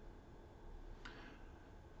time.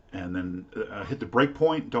 And then hit the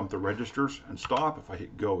breakpoint, dump the registers, and stop. If I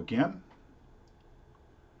hit go again,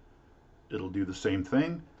 it'll do the same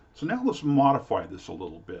thing. So now let's modify this a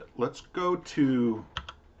little bit. Let's go to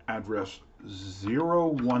address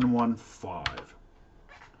 0115.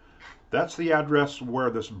 That's the address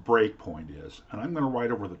where this breakpoint is, and I'm going to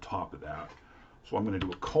write over the top of that. So I'm going to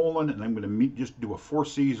do a colon, and I'm going to just do a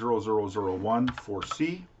 4C0001,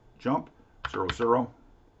 4C, jump,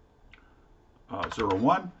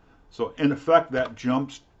 0001. So in effect, that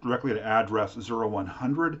jumps directly to address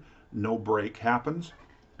 0100. No break happens.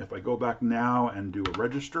 If I go back now and do a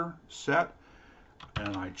register set,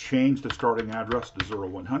 and I change the starting address to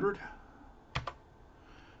 0100,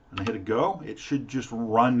 and I hit a go, it should just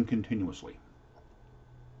run continuously.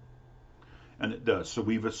 And it does. So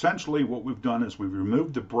we've essentially, what we've done is we've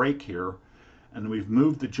removed the break here, and we've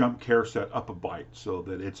moved the jump care set up a byte so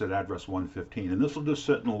that it's at address 115. And this will just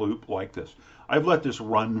sit in a loop like this. I've let this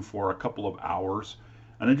run for a couple of hours,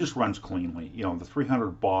 and it just runs cleanly. You know, the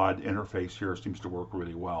 300 baud interface here seems to work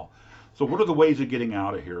really well. So what are the ways of getting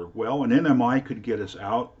out of here? Well, an NMI could get us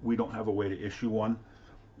out. We don't have a way to issue one.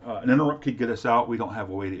 An interrupt could get us out. We don't have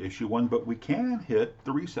a way to issue one, but we can hit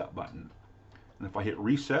the reset button. And if I hit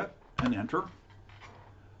reset and enter,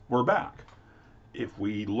 we're back. If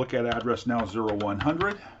we look at address now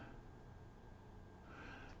 0100,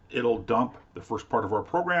 it'll dump the first part of our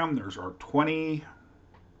program. There's our 20,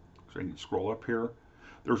 so I need to scroll up here.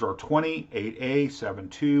 There's our 20, 8A,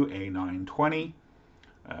 72, A920,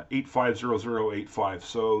 850085.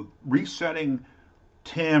 So resetting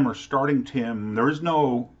TIM or starting TIM, there is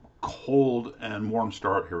no cold and warm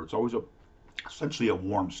start here. It's always essentially a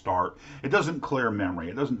warm start. It doesn't clear memory.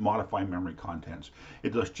 It doesn't modify memory contents.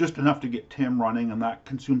 It does just enough to get TIM running, and that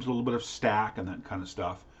consumes a little bit of stack and that kind of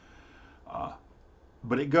stuff.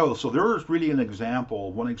 But it goes. So there is really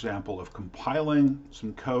one example of compiling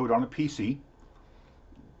some code on a PC,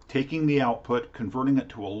 taking the output, converting it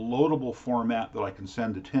to a loadable format that I can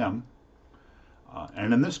send to TIM.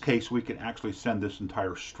 And in this case, we can actually send this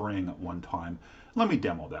entire string at one time. Let me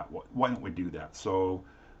demo that. Why don't we do that? So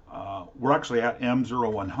we're actually at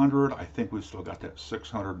M0100. I think we've still got that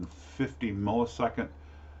 650 millisecond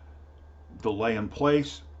delay in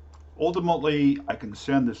place. Ultimately, I can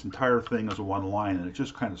send this entire thing as a one line, and it's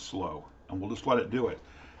just kind of slow. And we'll just let it do it.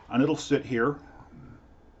 And it'll sit here,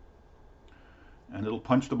 and it'll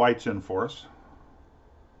punch the bytes in for us.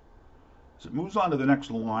 As it moves on to the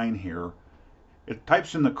next line here, it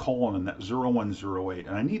types in the colon in that 0108,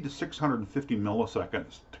 and I need the 650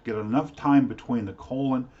 milliseconds to get enough time between the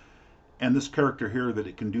colon and this character here that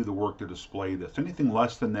it can do the work to display this. Anything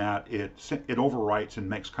less than that, it overwrites and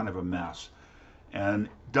makes kind of a mess, and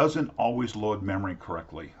doesn't always load memory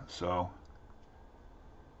correctly. So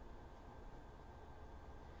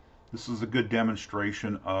this is a good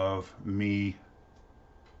demonstration of me.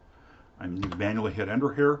 I need to manually hit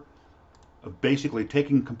enter here, of basically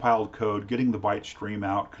taking compiled code, getting the byte stream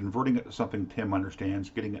out, converting it to something TIM understands,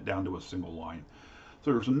 getting it down to a single line.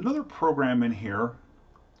 So there's another program in here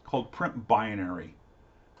called print binary,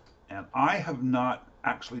 and I have not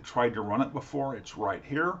actually tried to run it before. It's right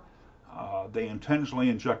here. They intentionally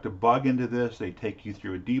inject a bug into this. They take you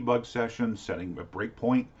through a debug session, setting a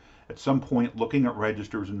breakpoint, at some point looking at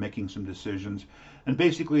registers and making some decisions. And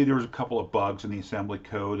basically there's a couple of bugs in the assembly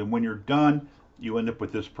code, and when you're done, you end up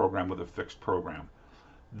with this program, with a fixed program.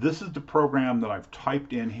 This is the program that I've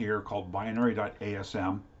typed in here called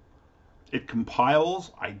binary.asm. It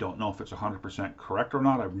compiles. I don't know if it's 100% correct or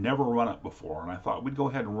not. I've never run it before, and I thought we'd go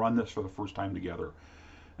ahead and run this for the first time together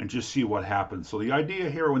and just see what happens. So the idea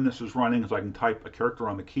here when this is running is I can type a character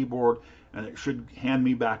on the keyboard, and it should hand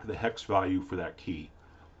me back the hex value for that key.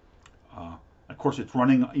 Of course, it's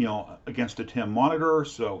running, against a TIM monitor.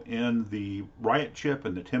 So in the Riot chip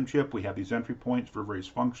and the TIM chip, we have these entry points for various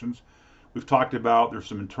functions. We've talked about there's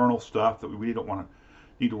some internal stuff that we really don't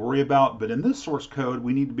need to worry about. But in this source code,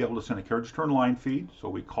 we need to be able to send a carriage return line feed. So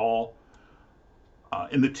we call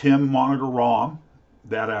in the TIM monitor ROM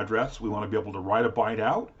that address. We want to be able to write a byte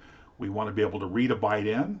out. We want to be able to read a byte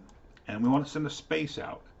in, and we want to send a space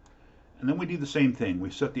out. And then we do the same thing.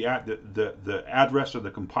 We set the address of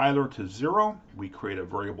the compiler to 0. We create a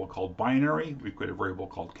variable called binary. We create a variable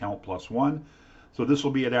called count plus 1. So this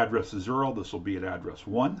will be at address 0. This will be at address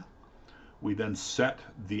 1. We then set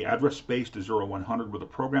the address space to 0100 where the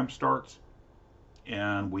program starts.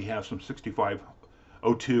 And we have some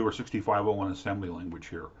 6502 or 6501 assembly language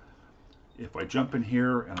here. If I jump in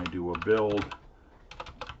here and I do a build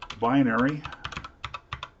binary,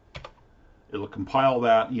 it'll compile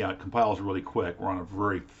that. Yeah, it compiles really quick. We're on a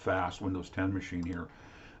very fast Windows 10 machine here.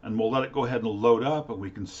 And we'll let it go ahead and load up, and we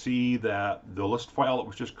can see that the list file that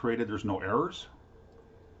was just created, there's no errors.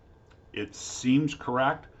 It seems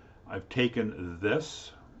correct. I've taken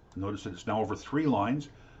this. Notice that it's now over 3 lines.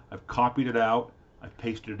 I've copied it out. I've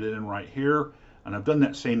pasted it in right here. And I've done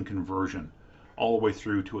that same conversion all the way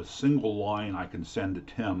through to a single line I can send to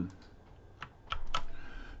TIM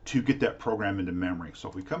to get that program into memory. So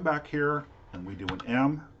if we come back here and we do an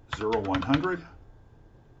M0100,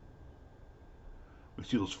 we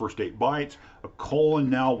see those first 8 bytes. A colon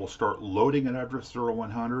now will start loading an address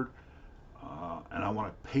 0100. And I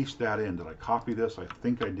want to paste that in. Did I copy this? I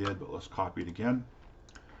think I did, but let's copy it again.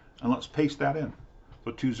 And let's paste that in.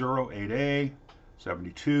 So 208A,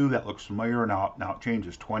 72, that looks familiar. Now it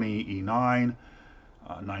changes 20E9,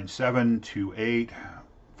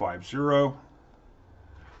 972850.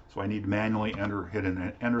 So I need to manually hit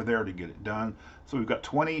an enter there to get it done. So we've got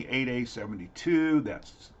 28A72,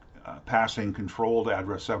 that's passing control to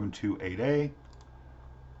address 728A.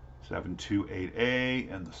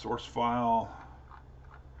 728A and the source file.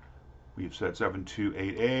 We've said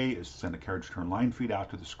 728A is send a carriage return line feed out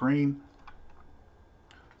to the screen.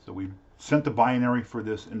 So we sent the binary for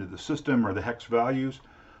this into the system, or the hex values.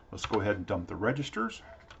 Let's go ahead and dump the registers.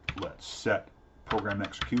 Let's set program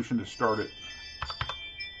execution to start it.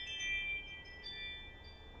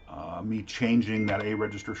 Me changing that A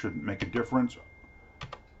register shouldn't make a difference.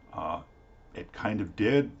 It kind of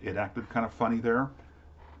did. It acted kind of funny there.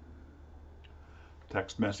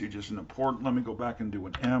 Text message isn't important. Let me go back and do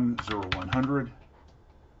an M0100.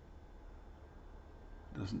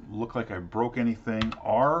 Doesn't look like I broke anything.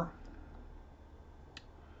 R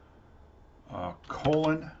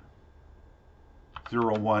colon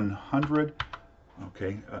 0100.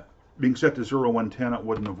 Okay, being set to 0110, it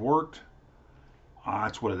wouldn't have worked.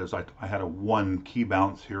 That's what it is. I had a 1 key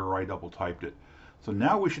bounce here, or I double typed it. So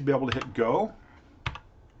now we should be able to hit go.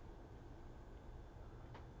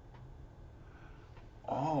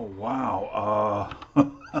 Oh, wow.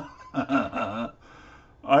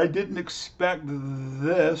 I didn't expect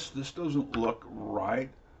this. This doesn't look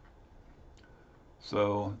right.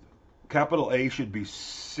 So capital A should be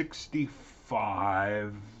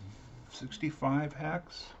 65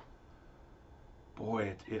 hex.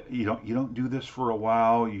 Boy, you don't do this for a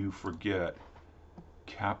while, you forget.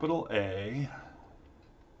 Capital A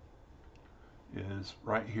is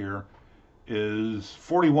right here, is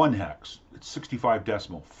 41 hex. It's 65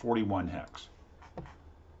 decimal, 41 hex.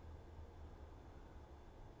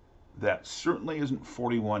 That certainly isn't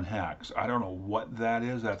 41 hex. I don't know what that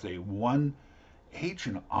is. That's a 1 H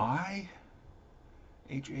and I.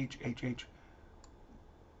 H.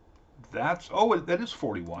 That's, oh, that is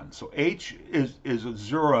 41. So H is a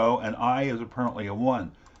 0 and I is apparently a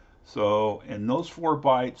 1. So in those 4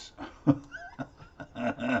 bytes,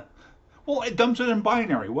 well, it dumps it in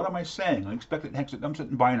binary. What am I saying? I expect it in hex, it dumps it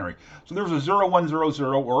in binary. So there's a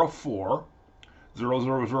 0100 or a 4,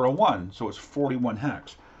 0001. So it's 41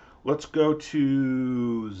 hex. Let's go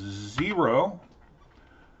to 0,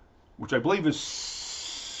 which I believe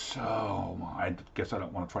is, oh, I guess I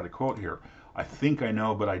don't want to try to quote here. I think I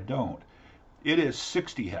know, but I don't. It is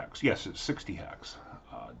 60 hex. Yes, it's 60 hex.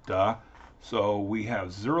 Duh. So we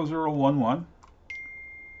have 0011.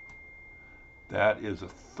 That is a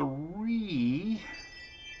 3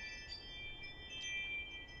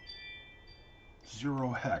 0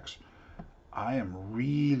 hex. I am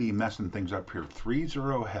really messing things up here.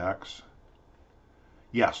 30 hex.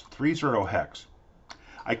 Yes, 30 hex.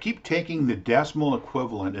 I keep taking the decimal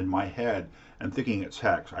equivalent in my head and thinking it's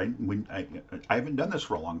hex. I haven't done this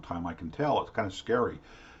for a long time, I can tell. It's kind of scary.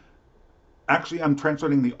 Actually, I'm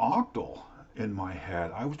translating the octal in my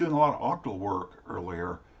head. I was doing a lot of octal work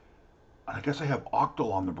earlier. I guess I have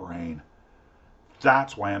octal on the brain.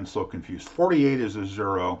 That's why I'm so confused. 48 is a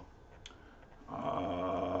 0.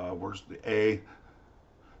 Where's the A?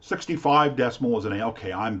 65 decimal is an A.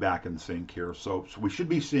 Okay, I'm back in sync here. So we should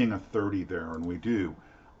be seeing a 30 there, and we do.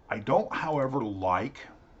 I don't, however, like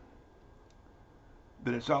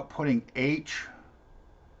that it's outputting H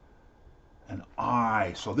and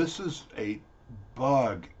I. So this is a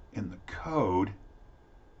bug in the code.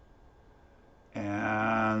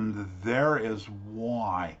 And there is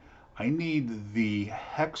why. I need the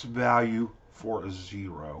hex value for a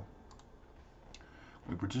 0.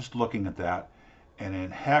 We were just looking at that. And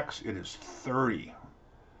in hex, it is 30.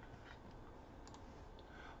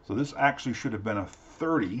 So this actually should have been a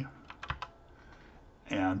 30.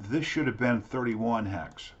 And this should have been 31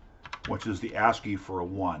 hex, which is the ASCII for a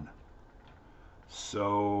 1.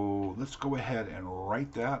 So let's go ahead and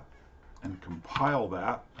write that and compile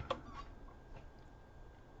that.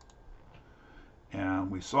 And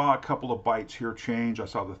we saw a couple of bytes here change. I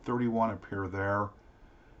saw the 31 appear there.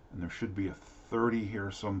 And there should be a 30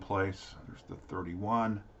 here someplace. There's the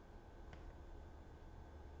 31.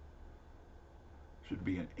 Should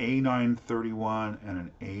be an A931 and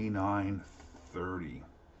an A930.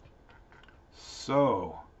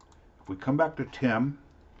 So if we come back to Tim,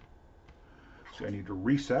 so I need to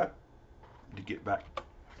reset to get back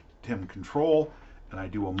TIM control, and I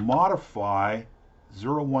do a modify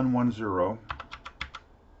 0110.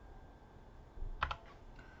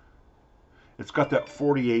 It's got that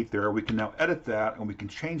 48 there. We can now edit that, and we can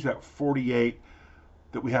change that 48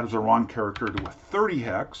 that we had as a wrong character to a 30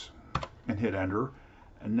 hex and hit enter.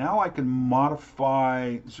 And now I can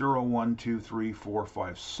modify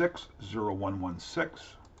 01234560 0116.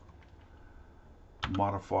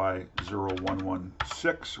 Modify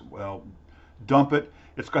 0116. Well, dump it.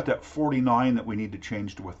 It's got that 49 that we need to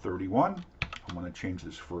change to a 31. I'm going to change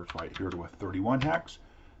this first right here to a 31 hex.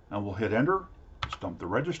 And we'll hit enter. Let's dump the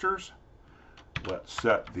registers. Let's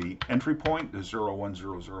set the entry point to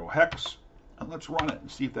 0100 hex. And let's run it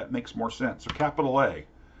and see if that makes more sense. So capital A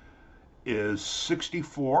is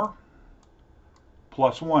 64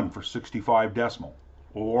 plus 1 for 65 decimal,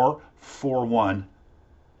 or 41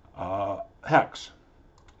 hex.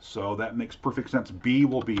 So that makes perfect sense. B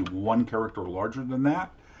will be 1 character larger than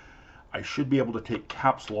that. I should be able to take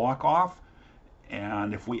caps lock off,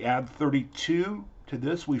 and if we add 32 to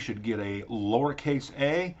this, we should get a lowercase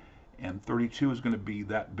a, and 32 is going to be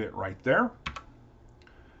that bit right there.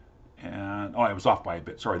 And oh, I was off by a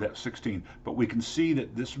bit. Sorry, that's 16. But we can see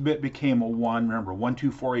that this bit became a 1. Remember, 1, 2,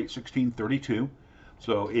 4, 8, 16, 32.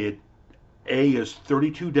 So A is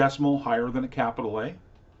 32 decimal higher than a capital A.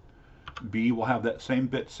 B will have that same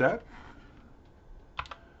bit set.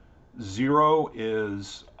 0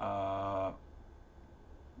 is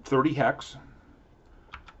 30 hex.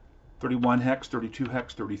 31 hex, 32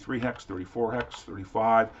 hex, 33 hex, 34 hex,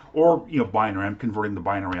 35, or binary. I'm converting the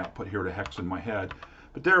binary output here to hex in my head.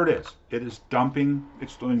 But there it is. It is dumping.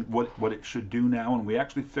 It's doing what it should do now, and we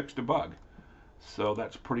actually fixed a bug. So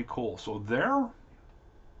that's pretty cool. So there,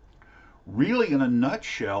 really in a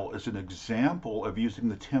nutshell, is an example of using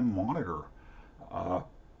the TIM monitor.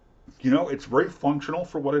 It's very functional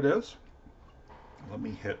for what it is. Let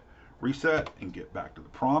me hit reset and get back to the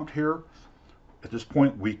prompt here. At this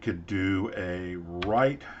point, we could do a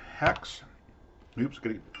write hex. Oops,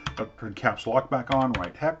 turn caps lock back on,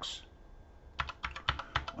 write hex.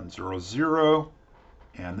 100,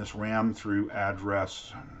 and this ran through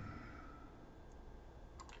address.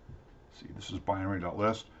 See, this is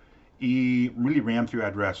binary.list. Really ran through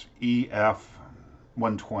address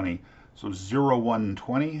EF120. So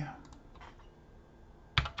 0120.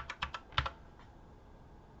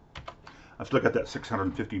 Let's look at that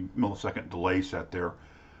 650 millisecond delay set there,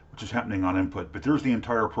 which is happening on input. But there's the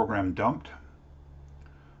entire program dumped.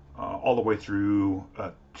 All the way through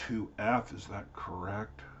 2F, is that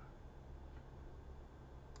correct?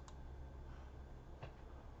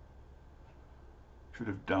 Should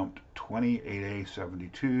have dumped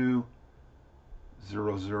 28A72,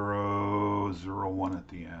 0001 at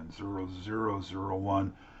the end,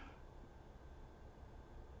 0001.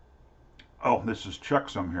 Oh, this is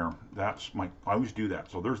checksum here. That's I always do that.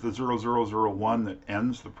 So there's the 0001 that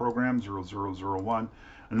ends the program, 0001,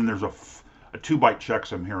 and then there's a 2-byte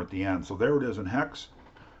checksum here at the end. So there it is in hex.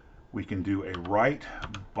 We can do a write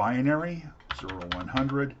binary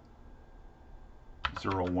 0100,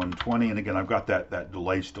 0120, and again I've got that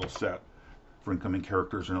delay still set for incoming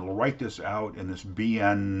characters, and it'll write this out in this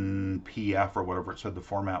BNPF or whatever it said the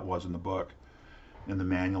format was in the book, in the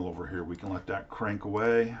manual over here. We can let that crank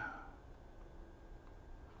away.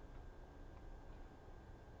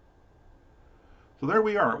 So there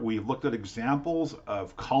we are. We've looked at examples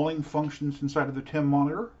of calling functions inside of the TIM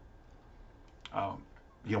monitor.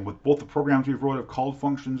 With both the programs we've wrote have called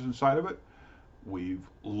functions inside of it. We've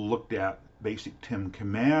looked at basic TIM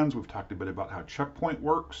commands. We've talked a bit about how checkpoint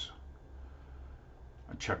works.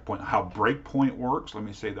 How breakpoint works. Let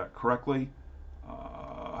me say that correctly.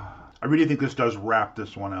 I really think this does wrap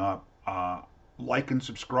this one up. Like and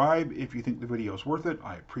subscribe if you think the video is worth it.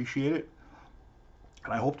 I appreciate it.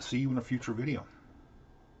 And I hope to see you in a future video.